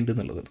സേവ് ചെയ്യേണ്ടത്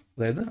എന്നുള്ളത്.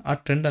 അതായത് ആ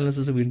ട്രെൻഡ്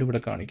അനാലിസിസ് വീണ്ടും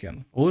ഇവിടെ കാണിക്കുകയാണ്.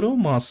 ഓരോ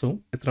മാസവും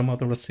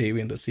എത്രമാത്രം ഇവിടെ സേവ്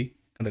ചെയ്യേണ്ടത്.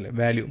 കണ്ടില്ലേ,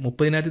 വാല്യൂ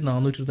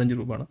 30,425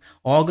 രൂപയാണ്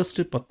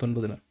ഓഗസ്റ്റ്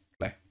 19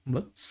 അല്ലേ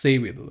നമ്മൾ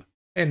സേവ് ചെയ്തത്,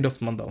 എൻഡ് ഓഫ്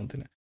മന്ത്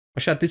ആവുന്നതിന്.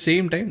 പക്ഷേ അറ്റ് ദി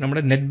സെയിം ടൈം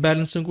നമ്മുടെ നെറ്റ്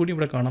ബാലൻസും കൂടി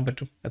ഇവിടെ കാണാൻ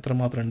പറ്റും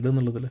എത്രമാത്രം ഉണ്ട്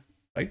എന്നുള്ളതിൽ,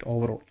 റൈറ്റ്.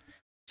 ഓവറോൾ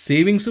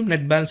സേവിങ്സും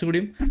നെറ്റ് ബാലൻസും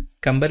കൂടിയും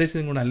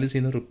കമ്പാരിസൺ കൂടെ അനലൈസ്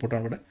ചെയ്യുന്ന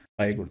റിപ്പോർട്ടാണ് ഇവിടെ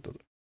ആയി കൊടുത്തത്.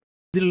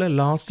 ഇതിലുള്ള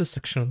ലാസ്റ്റ്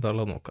സെക്ഷൻ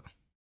എന്താണുള്ളത് നോക്കാം.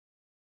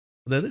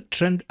 അതായത്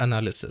ട്രെൻഡ്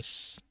അനാലിസിസ്.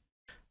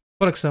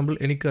 ഫോർ എക്സാമ്പിൾ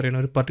എനിക്കറിയണം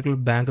ഒരു പർട്ടിക്കുലർ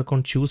ബാങ്ക്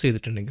അക്കൗണ്ട് ചൂസ്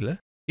ചെയ്തിട്ടുണ്ടെങ്കിൽ,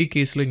 ഈ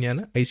കേസിൽ ഞാൻ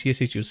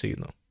ICICI ചൂസ്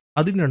ചെയ്യുന്നു.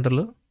 അതിൻ്റെ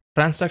അണ്ടറിൽ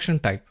ട്രാൻസാക്ഷൻ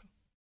ടൈപ്പ്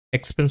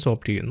എക്സ്പെൻസ്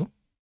ഓപ്റ്റ് ചെയ്യുന്നു.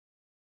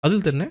 അതിൽ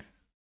തന്നെ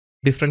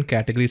ഡിഫറെൻറ്റ്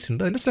കാറ്റഗറീസ്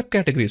ഉണ്ട്, അതിൻ്റെ സബ്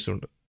കാറ്റഗറീസും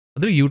ഉണ്ട്.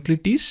 അതിൽ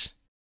യൂട്ടിലിറ്റീസ്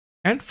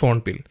ആൻഡ് ഫോൺ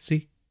ബിൽ.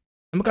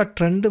 നമുക്ക് ആ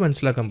ട്രെൻഡ്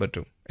മനസ്സിലാക്കാൻ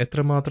പറ്റും.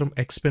 എത്രമാത്രം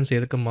എക്സ്പെൻസ്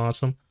ഏതൊക്കെ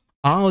മാസം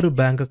ആ ഒരു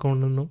ബാങ്ക്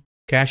അക്കൗണ്ടിൽ നിന്നും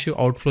ക്യാഷ്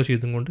ഔട്ട്ഫ്ലോ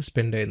ചെയ്തും കൊണ്ട്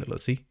സ്പെൻഡ്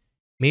ആയെന്നുള്ളത്.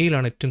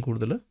 മെയിലാണ് ഏറ്റവും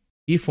കൂടുതൽ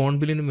ഈ ഫോൺ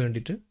ബില്ലിന്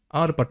വേണ്ടിയിട്ട് ആ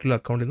ഒരു പർട്ടിക്കുലർ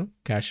അക്കൗണ്ടിൽ നിന്നും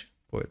ക്യാഷ്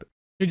പോയത്.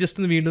 ഇനി ജസ്റ്റ്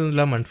ഒന്ന് വീണ്ടും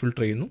എല്ലാം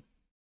അൺഫിൽട്ടർ ചെയ്യുന്നു.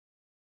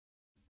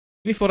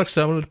 ഇനി ഫോർ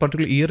എക്സാമ്പിൾ ഒരു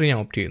പർട്ടിക്കുലർ ഇയർ ഞാൻ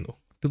ഓപ്റ്റ് ചെയ്യുന്നു,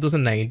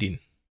 2019.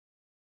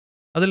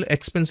 അതിൽ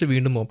എക്സ്പെൻസ്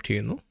വീണ്ടും ഓപ്റ്റ്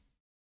ചെയ്യുന്നു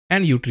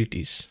ആൻഡ്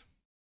യൂട്ടിലിറ്റീസ്.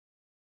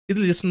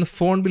 ഇതിൽ ജസ്റ്റ് ഒന്ന്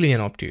ഫോൺ ബില്ല്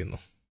ഞാൻ ഓപ്റ്റ് ചെയ്യുന്നു.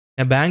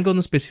 ഞാൻ ബാങ്ക്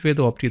ഒന്നും സ്പെസിഫൈ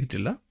ചെയ്ത് ഓപ്റ്റ്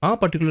ചെയ്തിട്ടില്ല. ആ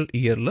പർട്ടിക്കുലർ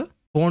ഇയറിൽ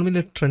ഫോൺ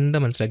ബില്ലിൻ്റെ ട്രെൻഡ്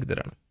മനസ്സിലാക്കി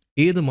തരാണ്,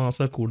 ഏത്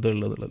മാസമാണ്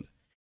കൂടുതലുള്ളത്.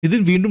 ഇതിൽ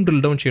വീണ്ടും ഡ്രിൽ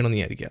ഡൗൺ ചെയ്യണമെന്ന്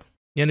വിചാരിക്കുക.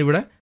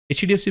 ഞാനിവിടെ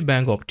HDFC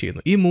ബാങ്ക് ഓപ്റ്റ്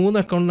ചെയ്യുന്നു. ഈ 3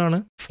 അക്കൗണ്ടിലാണ്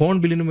ഫോൺ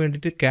ബില്ലിന്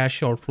വേണ്ടിയിട്ട് ക്യാഷ്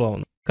ഔട്ട്ഫ്ലോ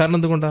ആവുന്നത്. കാരണം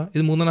എന്തുകൊണ്ടാണ്?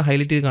 ഇത് 3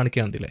 ഹൈലൈറ്റ് ചെയ്ത്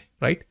കാണിക്കുകയാണെന്നില്ലേ,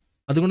 റൈറ്റ്.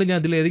 അതുകൊണ്ട് ഞാൻ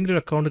ഇതിൽ ഏതെങ്കിലും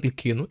ഒരു അക്കൗണ്ട് ക്ലിക്ക്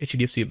ചെയ്യുന്നു,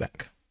 HDFC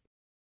ബാങ്ക്.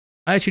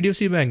 ആ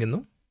HDFC ബാങ്കിൽ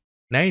നിന്നും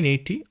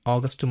 980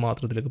 ഓഗസ്റ്റ്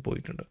മാത്രത്തിലേക്ക്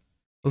പോയിട്ടുണ്ട്.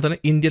 അതുപോലെ തന്നെ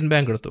ഇന്ത്യൻ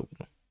ബാങ്ക് എടുത്ത്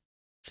നോക്കുന്നു.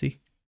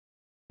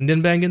 ഇന്ത്യൻ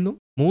ബാങ്കിൽ നിന്നും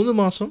 3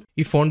 മാസം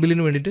ഈ ഫോൺ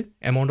ബില്ലിന് വേണ്ടിയിട്ട്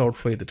എമൗണ്ട്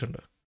ഔട്ട്ഫ്ലോ ചെയ്തിട്ടുണ്ട്,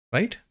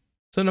 റൈറ്റ്.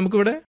 സോ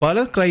നമുക്കിവിടെ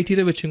പല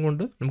ക്രൈറ്റീരിയ വെച്ചും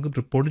കൊണ്ട് നമുക്ക്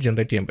റിപ്പോർട്ട്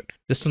ജനറേറ്റ് ചെയ്യാൻ പറ്റും.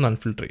 ജസ്റ്റ് ഒന്ന്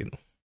അൺഫിൽട്ടർ ചെയ്യുന്നു.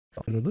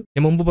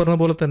 ഞാൻ മുമ്പ് പറഞ്ഞ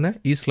പോലെ തന്നെ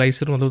ഈ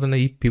സ്ലൈസറും അതുപോലെ തന്നെ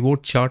ഈ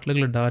പിവോട്ട്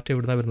ചാർട്ടിലുള്ള ഡാറ്റ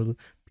എവിടുന്നാണ് വരുന്നത്,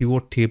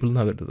 പിവോട്ട് ടേബിളിൽ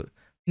നിന്നാണ് വരുന്നത്.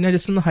 ഞാൻ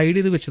ജസ്റ്റ് ഒന്ന് ഹൈഡ്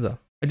ചെയ്ത് വെച്ചതാ,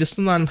 ജസ്റ്റ്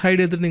ഒന്ന് അൺഹൈഡ്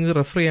ചെയ്തിട്ട് നിങ്ങൾക്ക്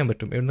റെഫർ ചെയ്യാൻ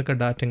പറ്റും എവിടുന്നൊക്കെ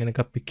ഡാറ്റ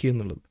എങ്ങനെയൊക്കെ പിക്ക്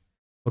ചെയ്യുന്നുള്ളത്.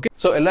 ഓക്കെ,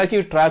 സോ എല്ലാവർക്കും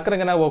ഈ ട്രാക്കർ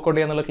എങ്ങനെ വർക്ക്ഔട്ട്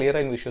ചെയ്യാന്നുള്ള ക്ലിയർ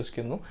ആയി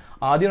വിശ്വസിക്കുന്നു.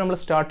 ആദ്യം നമ്മൾ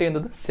സ്റ്റാർട്ട്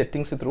ചെയ്യുന്നത്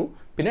സെറ്റിംഗ്സ് ത്രൂ,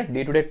 പിന്നെ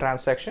ഡേ ടു ഡേ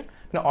ട്രാൻസാക്ഷൻ,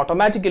 പിന്നെ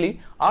ഓട്ടോമാറ്റിക്കലി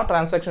ആ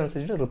ട്രാൻസാക്ഷൻ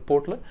അനുസരിച്ച്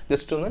റിപ്പോർട്ടിൽ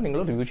ജസ്റ്റ് ഒന്ന്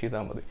നിങ്ങൾ റിവ്യൂ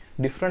ചെയ്താൽ മതി.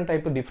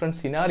 ഡിഫറെൻറ്റ്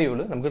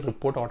സിനാരിയോയിൽ നമുക്ക്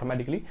റിപ്പോർട്ട്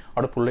ഓട്ടോമാറ്റിക്കലി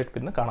അവിടെ പുള്ളേറ്റ്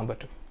പിന്നെ കാണാൻ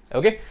പറ്റും.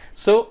 ഓക്കെ,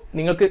 സോ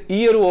നിങ്ങൾക്ക് ഈ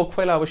ഒരു വർക്ക്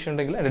ഫയൽ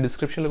ആവശ്യമുണ്ടെങ്കിൽ എൻ്റെ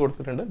ഡിസ്ക്രിപ്ഷനിൽ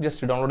കൊടുത്തിട്ടുണ്ട്,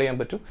 ജസ്റ്റ് ഡൗൺലോഡ് ചെയ്യാൻ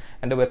പറ്റും.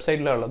 എൻ്റെ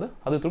വെബ്സൈറ്റിലുള്ളത്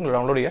അത് ത്രൂ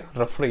ഡൗൺലോഡ് ചെയ്യുക,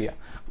 റെഫർ ചെയ്യുക.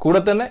 കൂടെ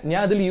തന്നെ ഞാൻ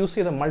അതിൽ യൂസ്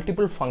ചെയ്ത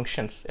മൾട്ടിപ്പിൾ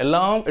ഫംഗ്ഷൻസ്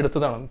എല്ലാം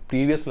എടുത്തതാണ്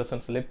പ്രീവിയസ്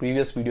ലെസൺസിൽ,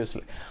 പ്രീവിയസ്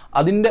വീഡിയോസിൽ.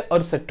 അതിൻ്റെ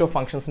ഒരു സെറ്റ് ഓഫ്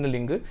ഫംഗ്ഷൻസിൻ്റെ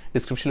ലിങ്ക്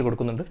ഡിസ്ക്രിപ്ഷനിൽ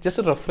കൊടുക്കുന്നുണ്ട്.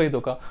 ജസ്റ്റ് റെഫർ ചെയ്ത്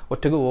നോക്കുക,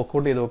 ഒറ്റയ്ക്ക്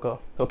വർക്ക്ഔട്ട് ചെയ്ത് നോക്കുക.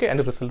 ഓക്കെ,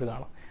 അതിൻ്റെ റിസൾട്ട്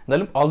കാണാം.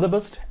 എന്തായാലും all the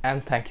best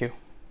and thank you.